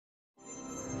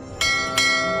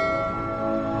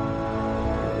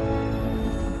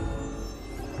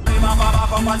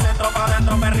pa'l centro, pa'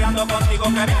 adentro, perreando contigo,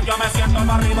 que bien yo me siento.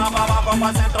 Pa' arriba, pa' abajo,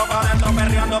 pa'l centro, pa' adentro,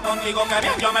 perreando contigo, que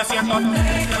bien yo me siento.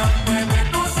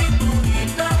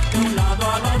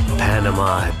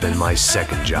 Panama had been my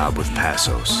second job with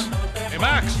Passos. Hey,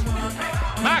 Max!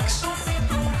 Max!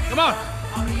 Come on!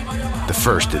 The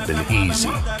first had been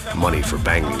easy. Money for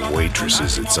banging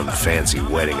waitresses at some fancy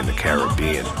wedding in the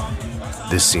Caribbean.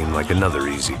 This seemed like another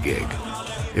easy gig.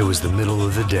 It was the middle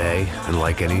of the day, and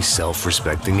like any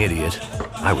self-respecting idiot,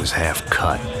 I was half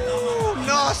cut.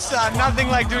 No, son, nothing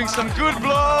like doing some good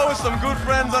blows, some good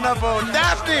friends on a boat.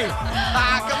 Daphne!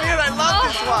 Come here, I love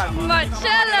this one.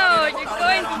 Marcello, you're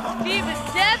going to be the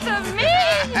death of me!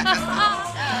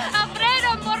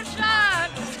 Alfredo, more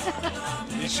shots!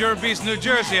 It sure beats New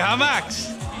Jersey, huh, Max?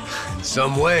 In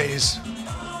some ways.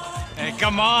 Hey,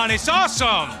 come on, it's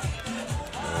awesome!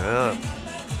 Yeah.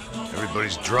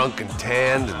 Everybody's drunk and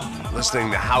tanned and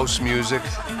listening to house music.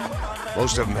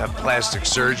 Most of them have plastic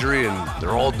surgery and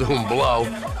they're all doing blow.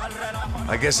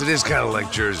 I guess it is kind of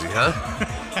like Jersey, huh?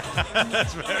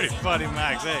 That's very funny,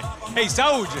 Max. Hey,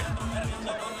 Saúde!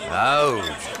 Ouch.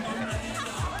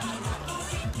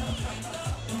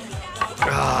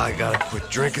 I gotta quit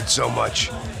drinking so much.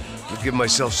 I'll give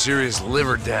myself serious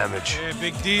liver damage. Yeah,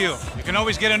 big deal. You can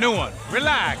always get a new one.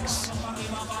 Relax.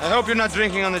 I hope you're not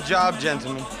drinking on the job,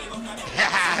 gentlemen.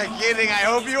 Kidding, I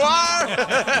hope you are.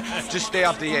 Just stay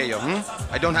off the yayo,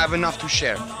 I don't have enough to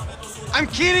share. I'm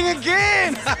kidding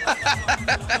again.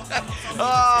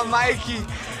 Oh, Mikey,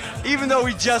 even though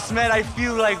we just met, I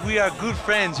feel like we are good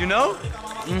friends, you know?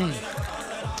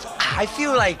 I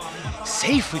feel like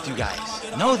safe with you guys.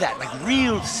 Know that, like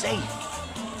real safe.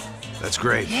 That's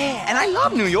great. Yeah, and I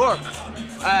love New York.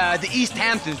 The East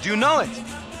Hamptons, do you know it?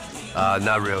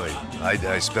 Not really.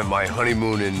 I spent my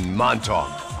honeymoon in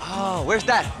Montauk. Oh, where's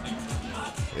that?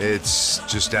 It's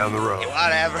just down the road.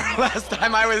 Whatever. Last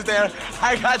time I was there,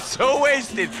 I got so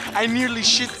wasted, I nearly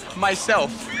shit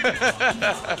myself.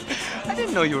 I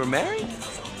didn't know you were married.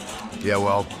 Yeah,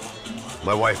 well,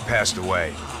 my wife passed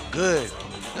away. Good.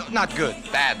 No, not good.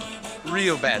 Bad.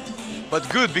 Real bad. But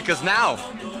good because now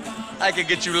I can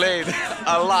get you laid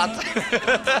a lot.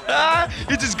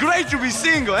 It is great to be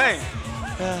single, hey?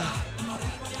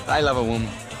 I love a woman.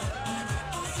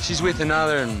 She's with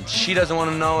another and she doesn't want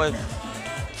to know it.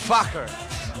 Fuck her.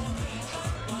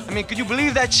 I mean, could you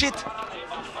believe that shit?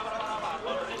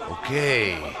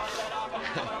 Okay.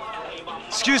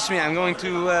 Excuse me, I'm going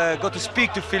to go to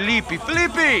speak to Felipe.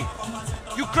 Felipe!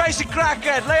 You crazy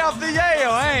crackhead, lay off the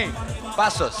yayo, eh?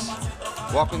 Passos,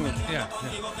 walk with me. Yeah.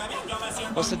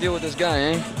 What's the deal with this guy,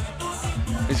 eh?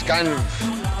 He's kind of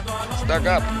stuck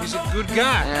up. He's a good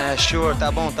guy. Yeah, sure,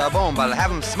 tá bom, but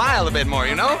have him smile a bit more,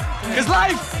 you know? Cause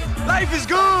life is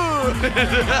good!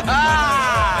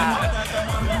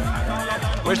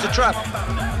 Where's the truck?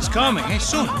 It's coming. Hey,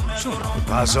 soon.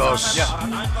 Passos. Yeah.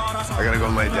 I gotta go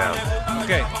lay down.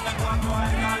 Okay.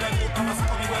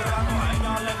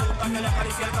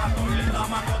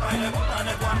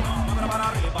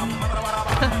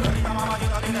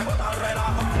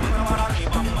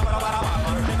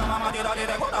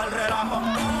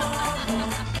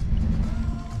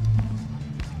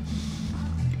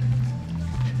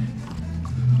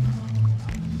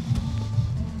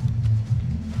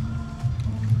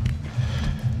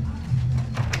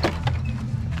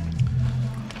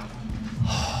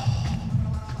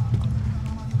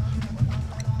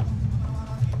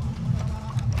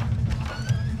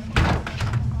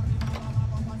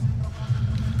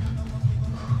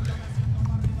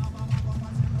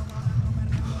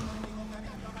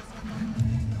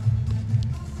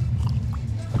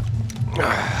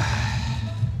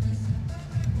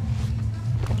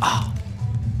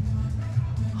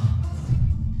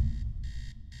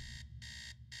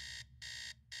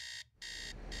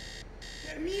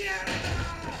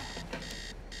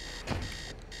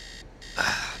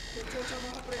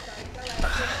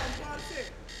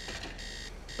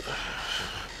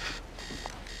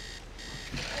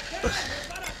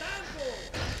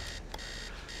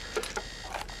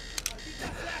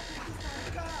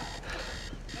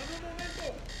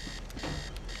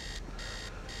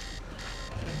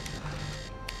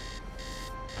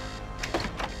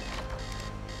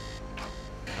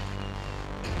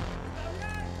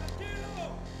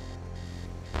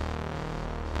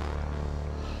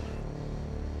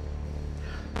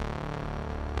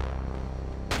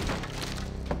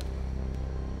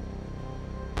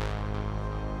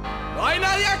 ¡No hay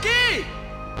nadie aquí!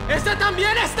 ¡Este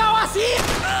también está vacío!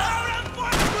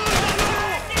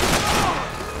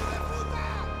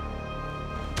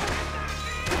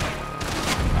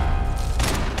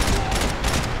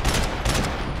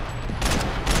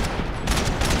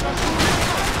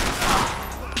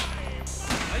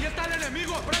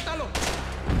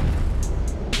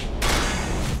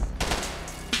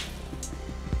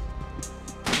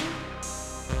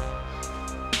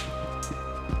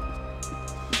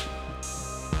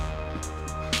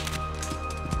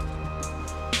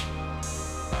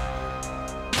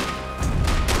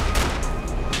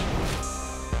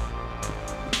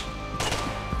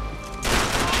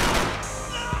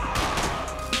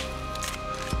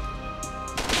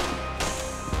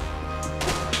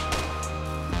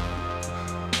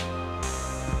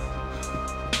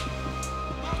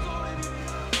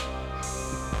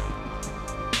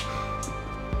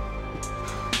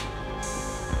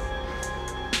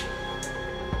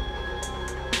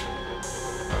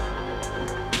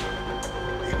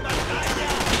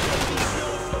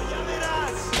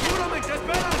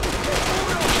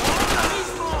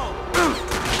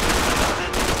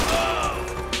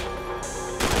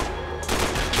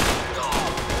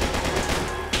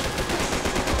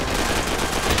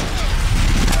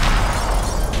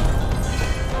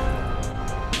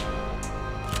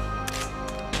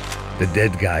 The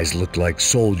dead guys looked like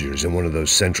soldiers in one of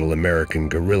those Central American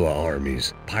guerrilla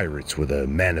armies. Pirates with a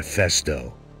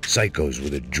manifesto. Psychos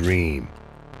with a dream.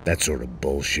 That sort of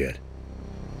bullshit.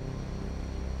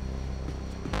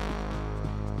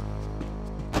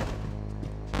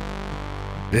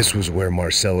 This was where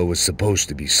Marcelo was supposed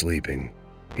to be sleeping.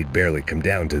 He'd barely come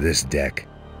down to this deck.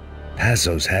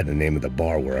 Passos had the name of the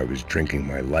bar where I was drinking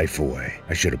my life away.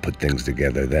 I should have put things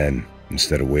together then,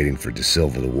 instead of waiting for De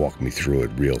Silva to walk me through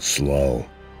it real slow.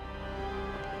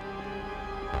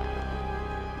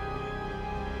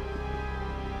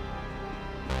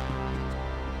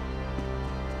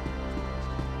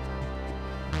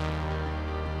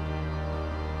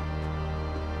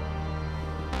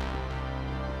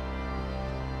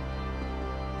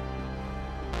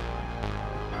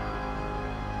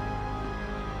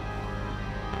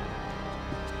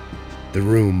 The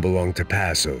room belonged to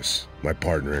Passos, my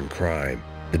partner in crime.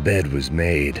 The bed was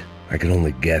made. I could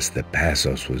only guess that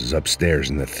Passos was upstairs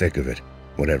in the thick of it,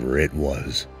 whatever it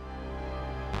was.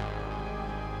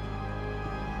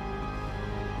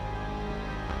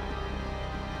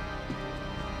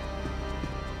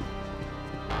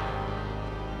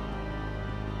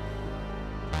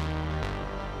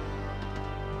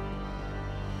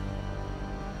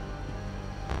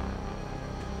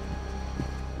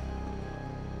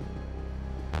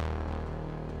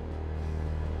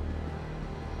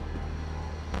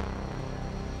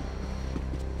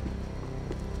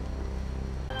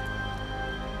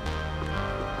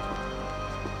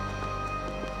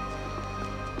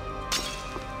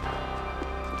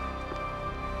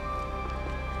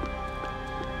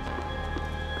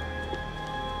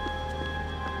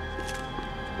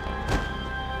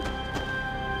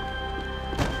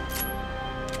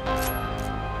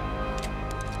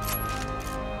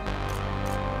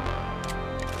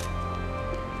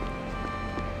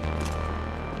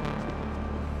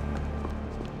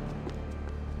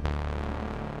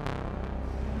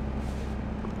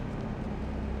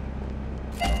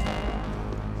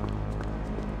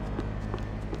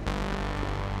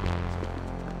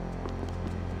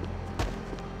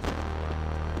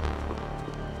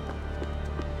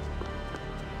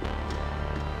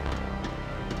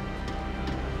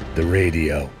 The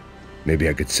radio. Maybe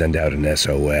I could send out an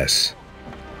SOS.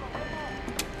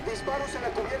 Disparos en la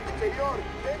cubierta inferior.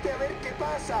 Vete a ver qué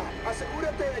pasa.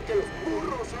 Asegúrate de que los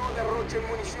burros no derrochen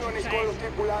municiones con los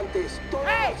tripulantes. Todos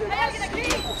los demás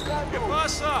siguen buscando. ¿Qué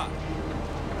pasa?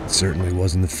 It certainly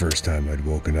wasn't the first time I'd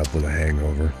woken up with a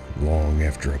hangover, long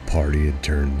after a party had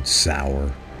turned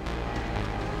sour.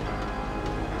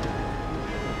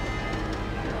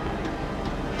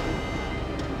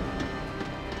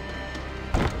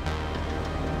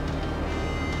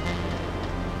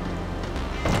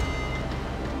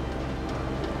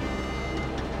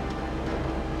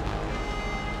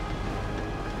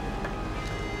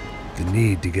 The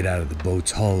need to get out of the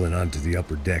boat's hull and onto the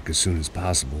upper deck as soon as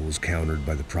possible was countered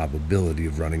by the probability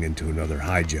of running into another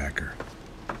hijacker.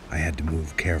 I had to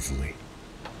move carefully.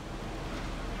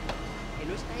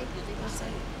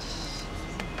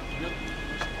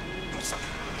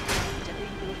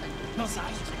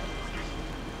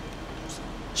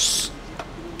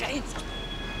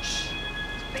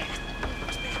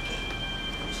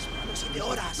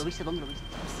 ¿Lo viste? ¿Dónde lo viste?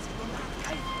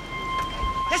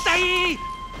 ¡Está ahí!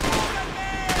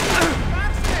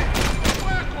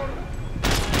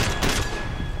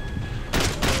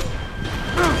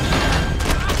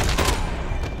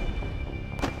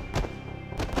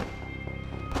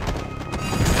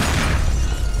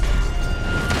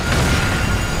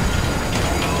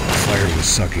 Fire was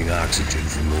sucking oxygen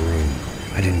from the room.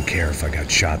 I didn't care if I got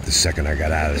shot the second I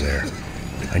got out of there.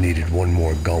 I needed one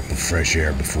more gulp of fresh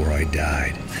air before I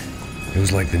died. It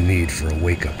was like the need for a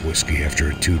wake-up whiskey after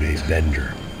a 2-day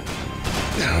bender.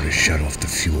 How to shut off the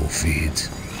fuel feeds.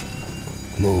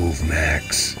 Move,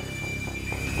 Max.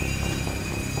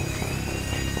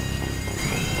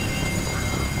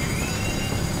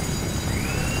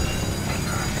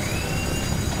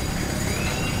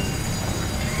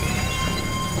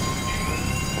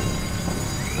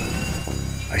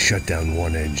 I shut down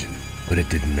one engine, but it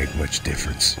didn't make much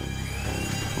difference.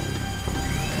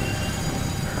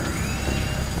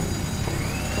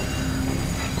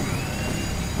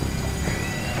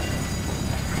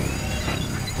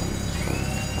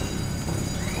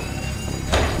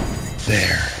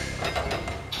 There.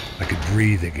 I could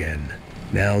breathe again.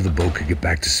 Now the boat could get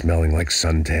back to smelling like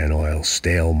suntan oil,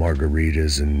 stale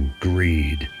margaritas, and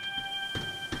greed.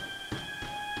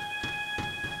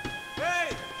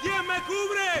 ¡Hey! ¿Quién me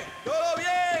cubre? ¡Todo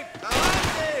bien!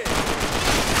 ¡Avance!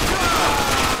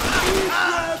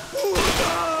 ¡Hijo de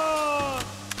puta!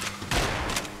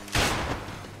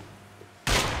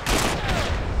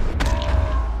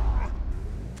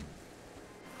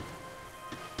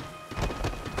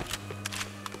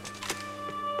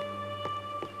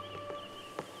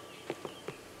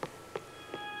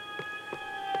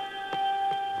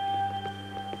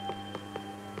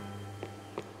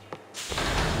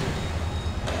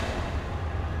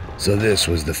 So this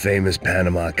was the famous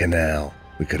Panama Canal.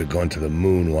 We could have gone to the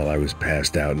moon while I was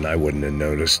passed out and I wouldn't have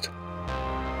noticed.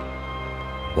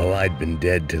 While I'd been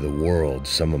dead to the world,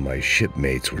 some of my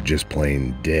shipmates were just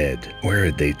plain dead. Where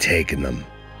had they taken them?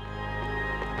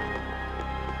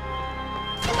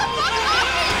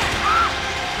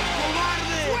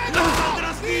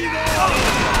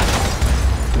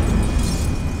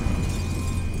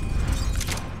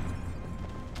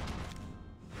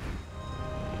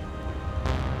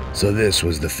 So this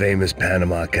was the famous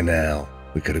Panama Canal.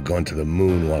 We could have gone to the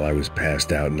moon while I was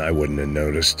passed out and I wouldn't have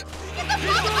noticed.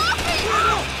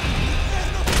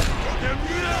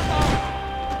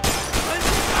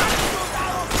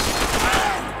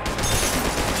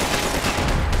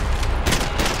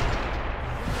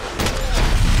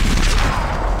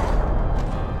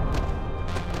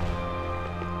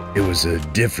 It was a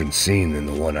different scene than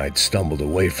the one I'd stumbled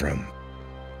away from.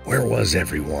 Where was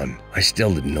everyone? I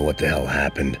still didn't know what the hell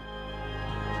happened.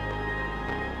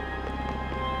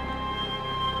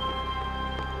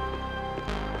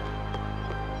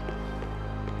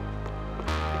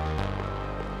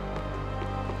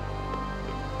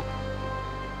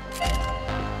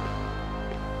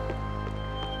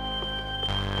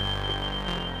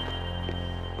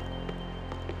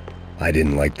 I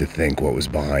didn't like to think what was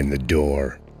behind the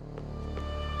door.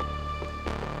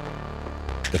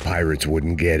 The pirates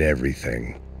wouldn't get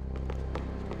everything.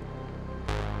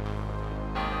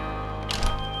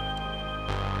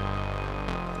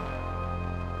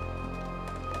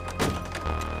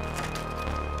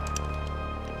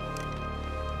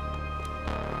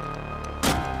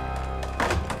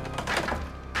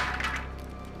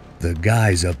 The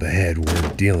guys up ahead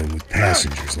weren't dealing with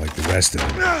passengers like the rest of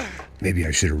them. Maybe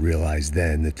I should have realized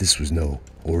then that this was no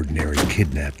ordinary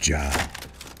kidnap job.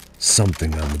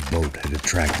 Something on the boat had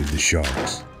attracted the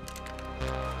sharks.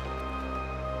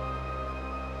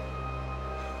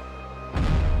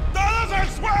 ¡Todos al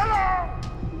suelo!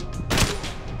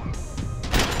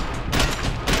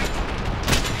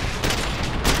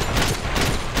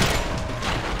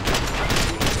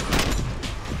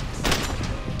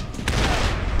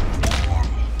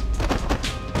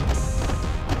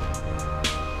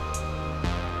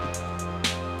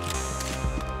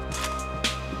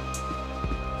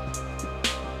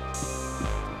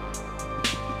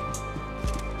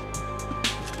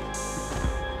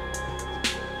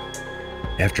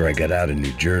 After I got out of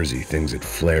New Jersey, things had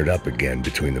flared up again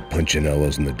between the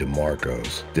Punchinellos and the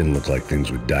DeMarcos. Didn't look like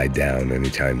things would die down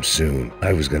anytime soon.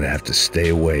 I was gonna have to stay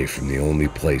away from the only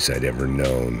place I'd ever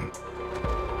known.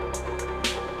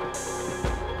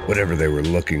 Whatever they were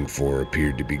looking for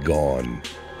appeared to be gone.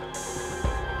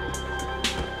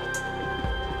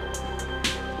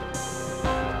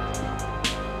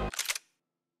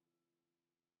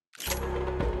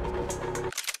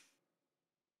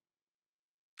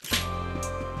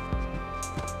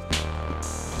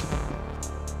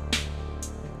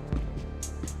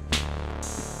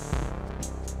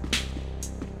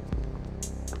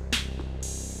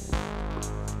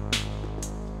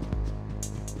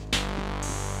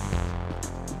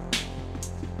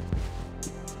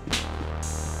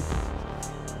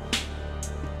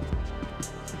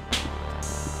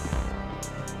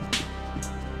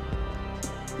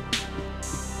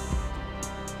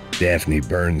 Daphne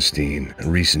Bernstein, a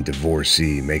recent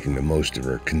divorcee, making the most of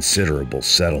her considerable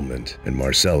settlement, and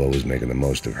Marcella was making the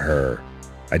most of her.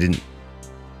 I don't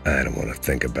want to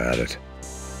think about it.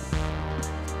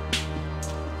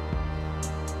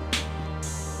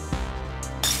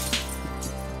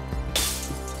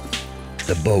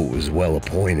 The boat was well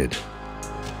appointed.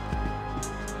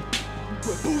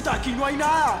 ¡Puta, aquí no hay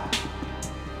nada!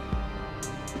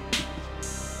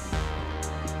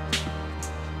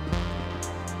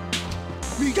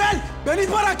 ¡Miguel! ¡Venid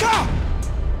para acá!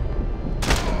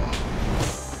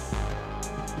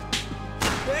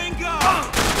 ¡Venga!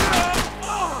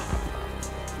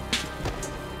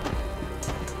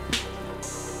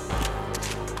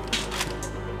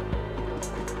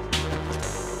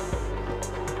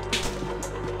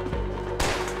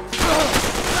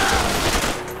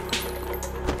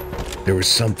 There was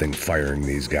something firing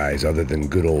these guys other than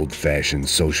good old-fashioned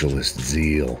socialist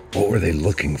zeal. What were they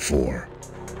looking for?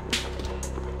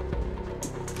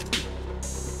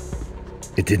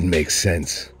 It didn't make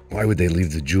sense. Why would they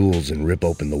leave the jewels and rip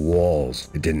open the walls?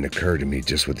 It didn't occur to me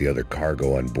just what the other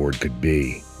cargo on board could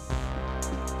be.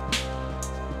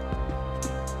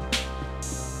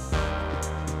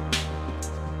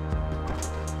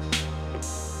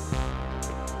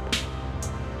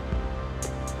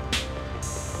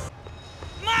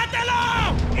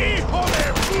 ¡Mátalo! ¡Hijo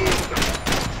de puta!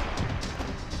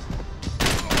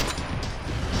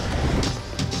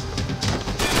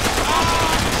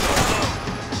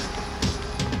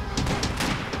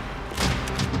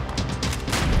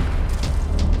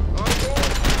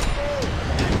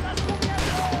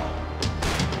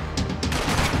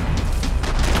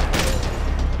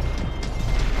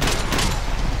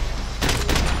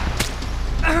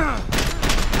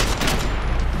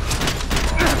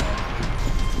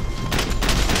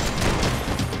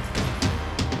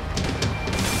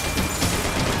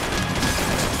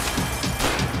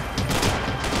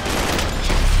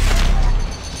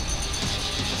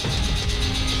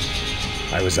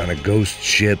 was on a ghost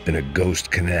ship in a ghost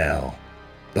canal.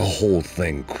 The whole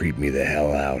thing creeped me the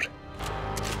hell out.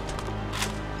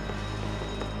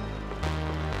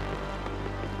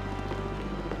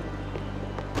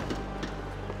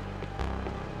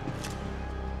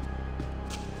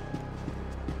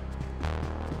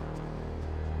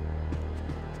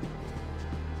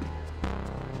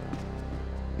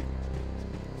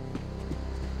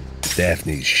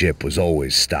 Daphne's ship was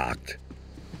always stocked.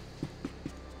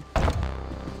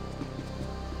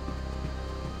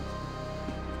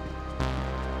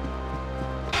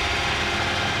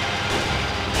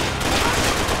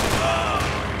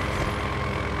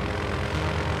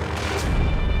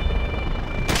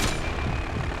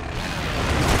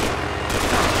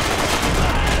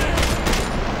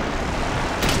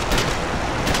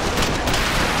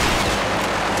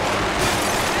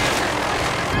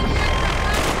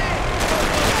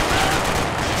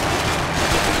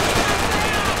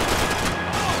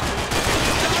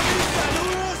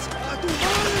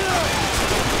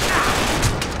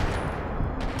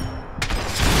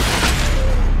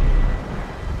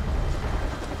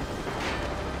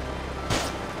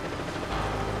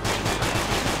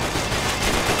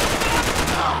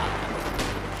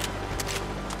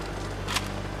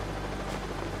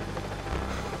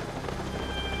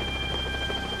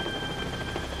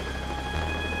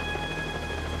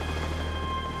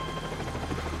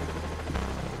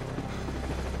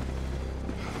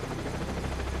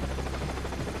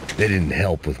 They didn't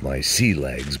help with my sea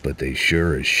legs, but they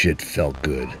sure as shit felt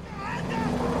good.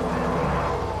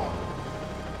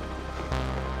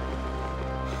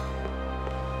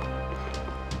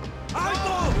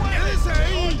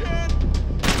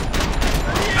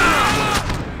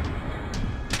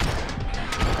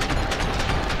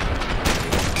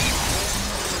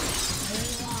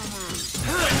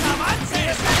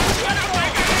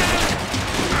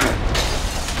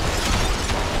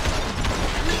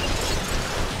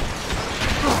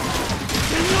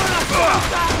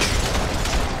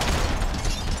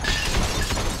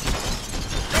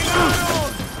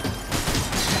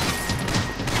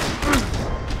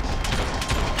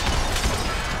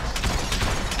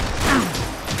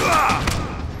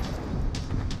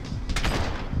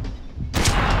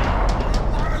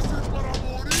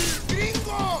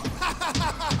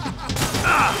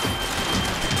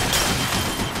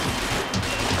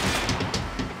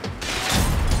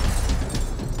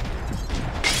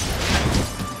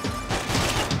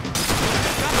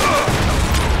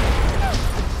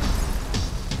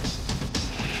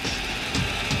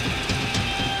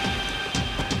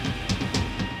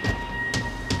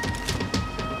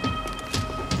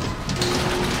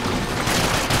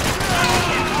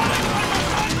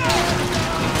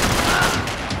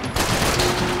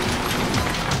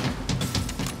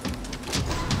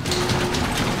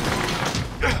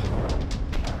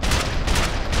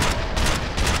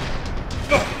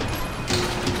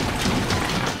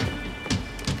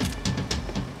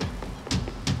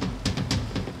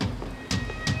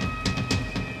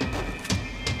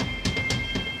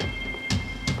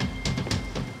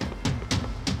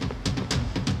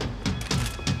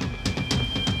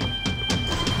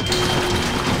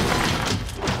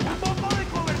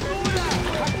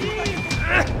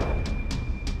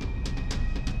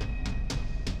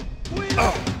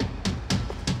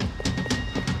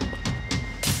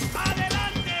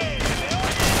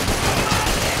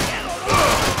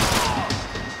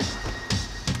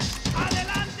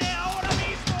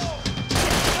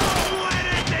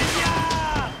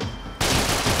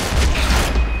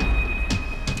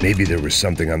 Maybe there was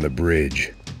something on the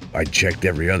bridge. I checked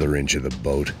every other inch of the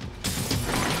boat.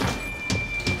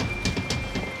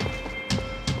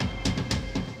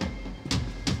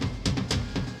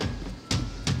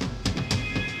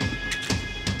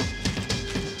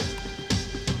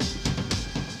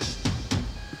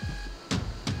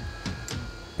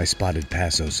 I spotted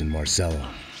Passos and Marcelo.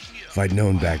 If I'd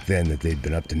known back then that they'd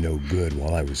been up to no good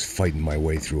while I was fighting my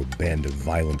way through a band of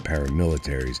violent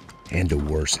paramilitaries and a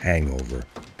worse hangover,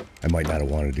 I might not have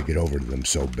wanted to get over to them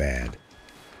so bad.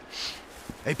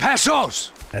 Hey,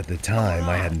 Passos! At the time,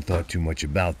 I hadn't thought too much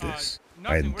about this.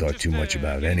 I hadn't thought too much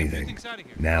about anything.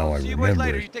 Now I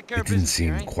remember it didn't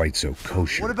seem quite so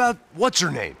kosher. What about, what's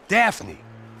her name? Daphne.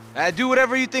 Do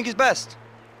whatever you think is best.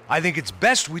 I think it's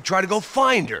best we try to go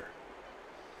find her.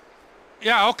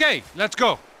 Yeah, okay, let's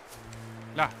go.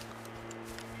 La.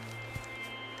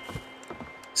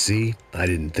 See? I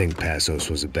didn't think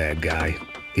Passos was a bad guy.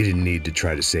 He didn't need to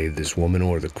try to save this woman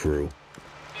or the crew.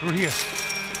 Through here.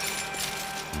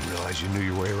 Didn't realize you knew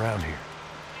your way around here.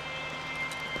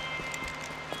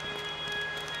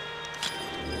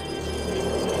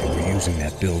 They were closing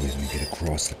that building to get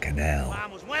across the canal.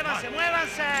 Vamos, muévanse,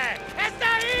 muévanse.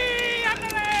 ¡Está ahí!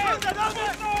 ¡Ándale!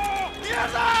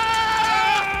 ¡Mierda!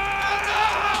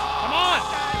 Come on!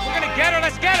 We're gonna get her,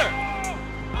 let's get her!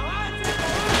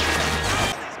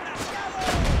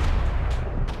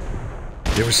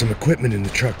 There was some equipment in the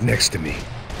truck next to me.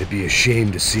 It'd be a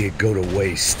shame to see it go to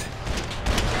waste.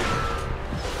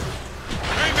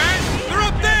 Hey man, they're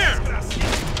up there!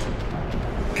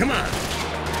 Come on!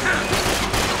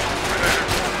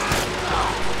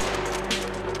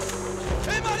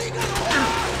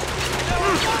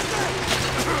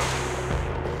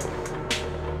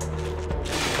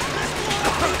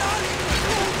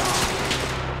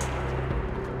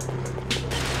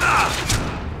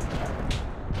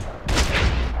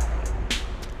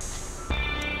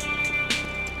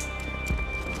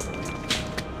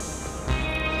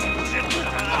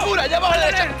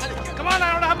 Come on,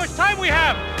 I don't know how much time we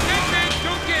have! Hey man,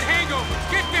 don't get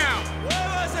hangovers, get down!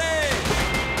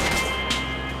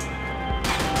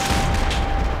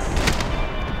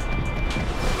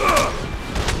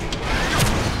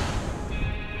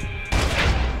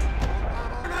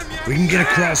 We can get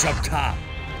across up top.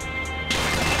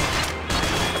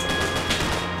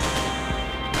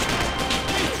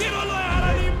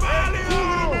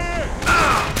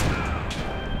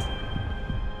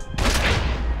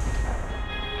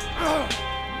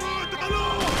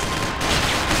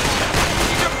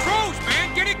 These are pros,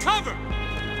 man! Get it covered!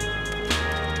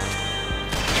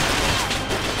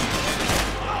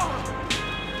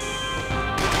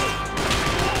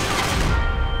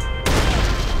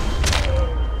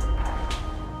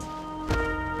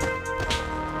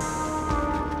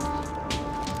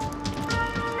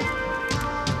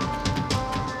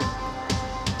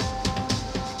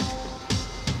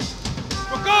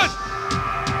 We're good!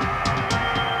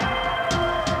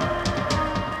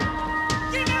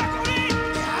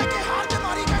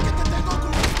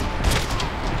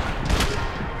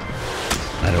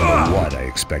 I don't know what I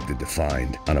expected to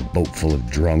find. On a boat full of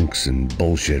drunks and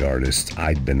bullshit artists,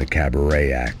 I'd been the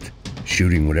cabaret act.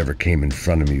 Shooting whatever came in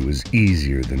front of me was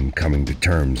easier than coming to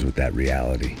terms with that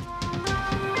reality.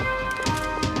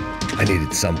 I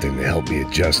needed something to help me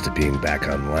adjust to being back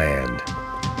on land.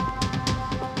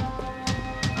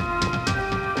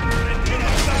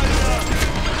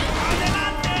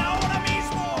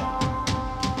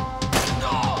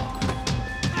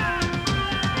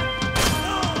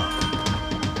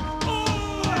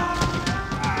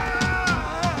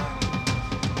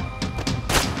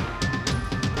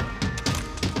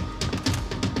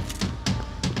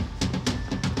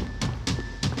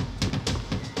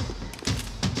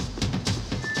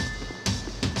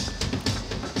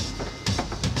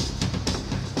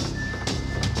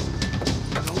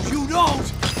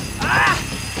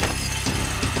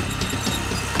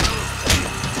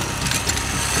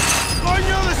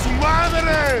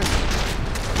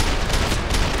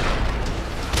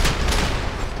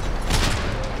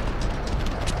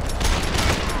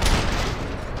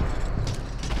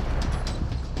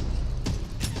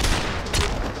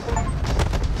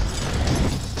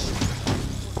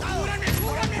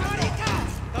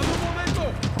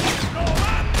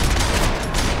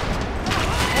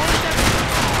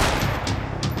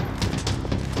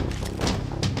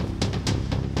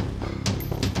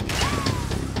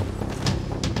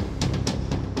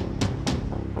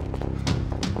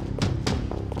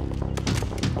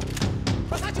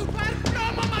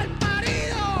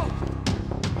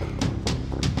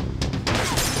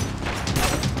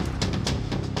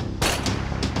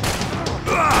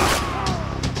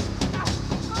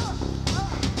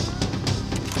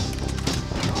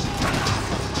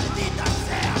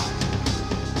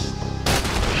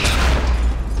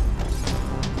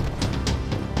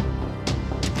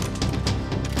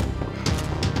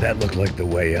 That looked like the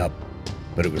way up,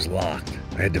 but it was locked.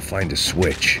 I had to find a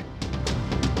switch.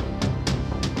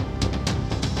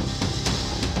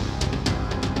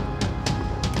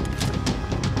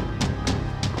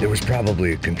 There was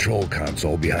probably a control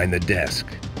console behind the desk.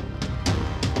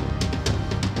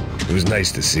 It was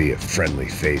nice to see a friendly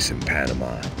face in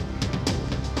Panama.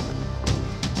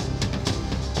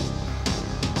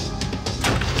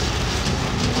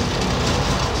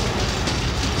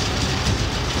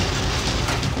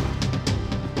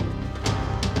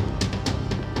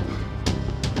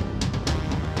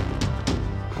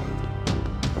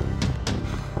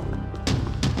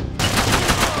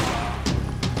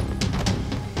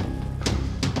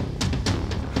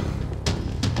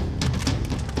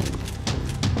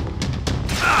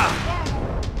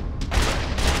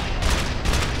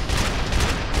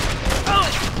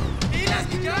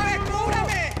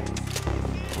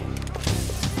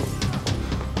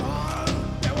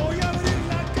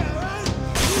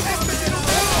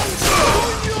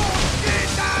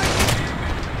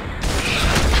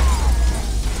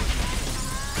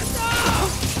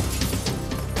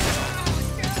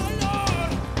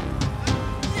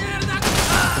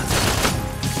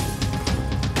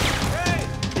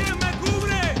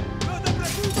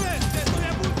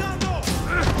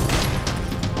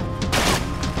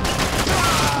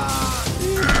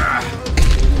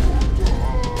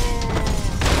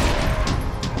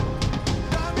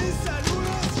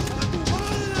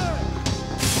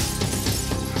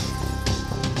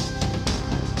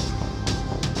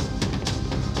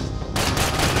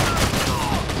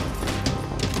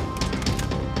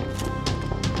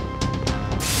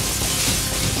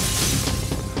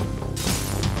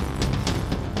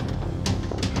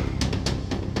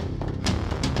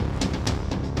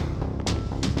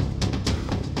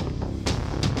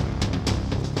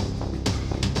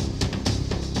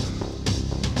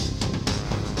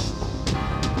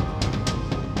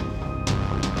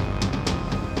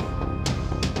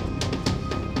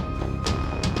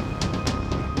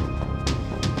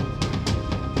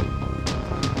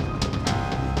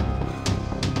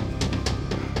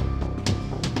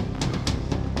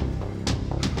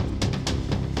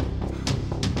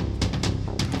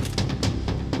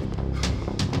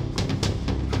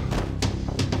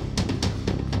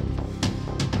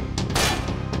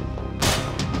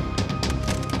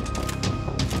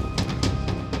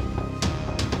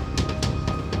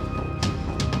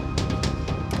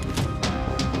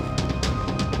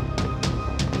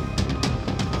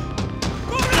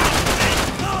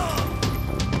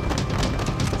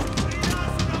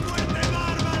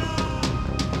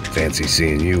 Fancy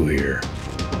seeing you here.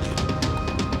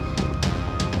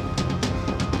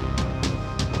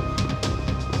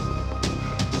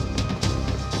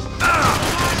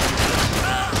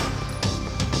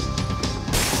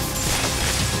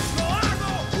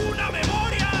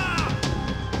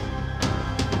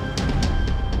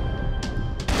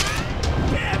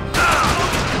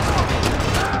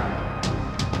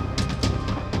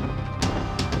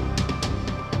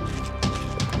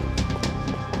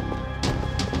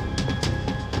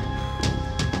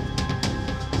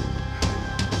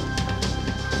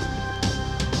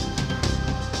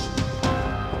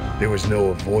 There was no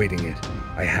avoiding it.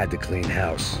 I had to clean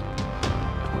house.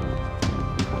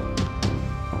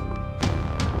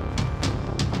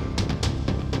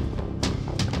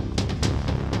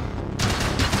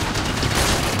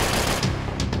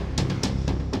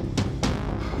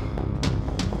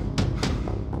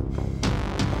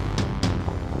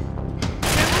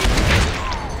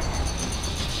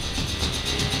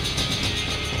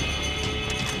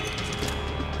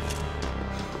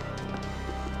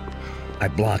 I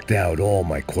blocked out all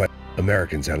my questions.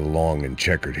 Americans had a long and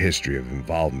checkered history of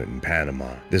involvement in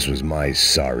Panama. This was my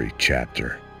sorry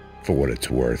chapter, for what it's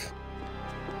worth.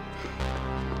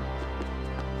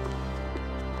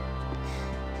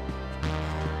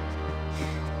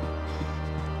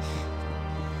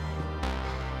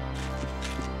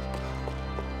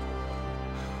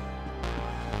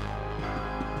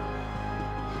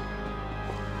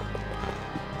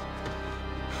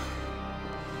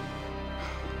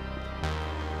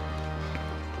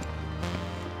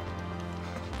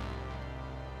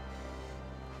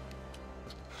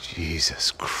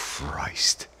 Jesus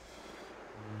Christ.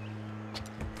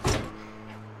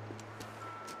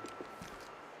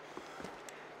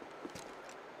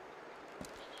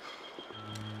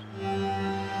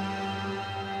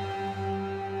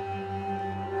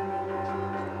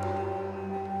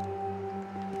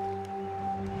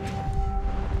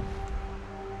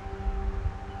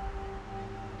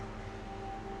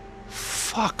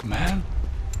 Fuck, man.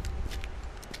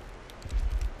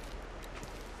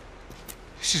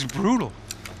 This is brutal.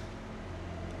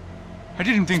 I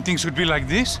didn't think things would be like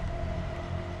this.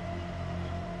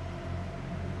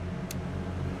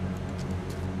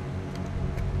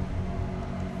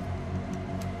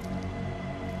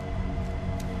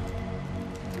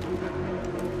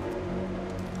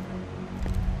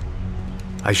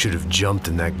 I should have jumped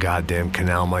in that goddamn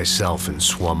canal myself and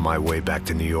swum my way back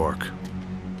to New York.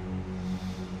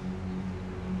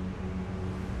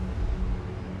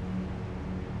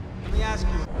 Let me ask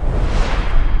you.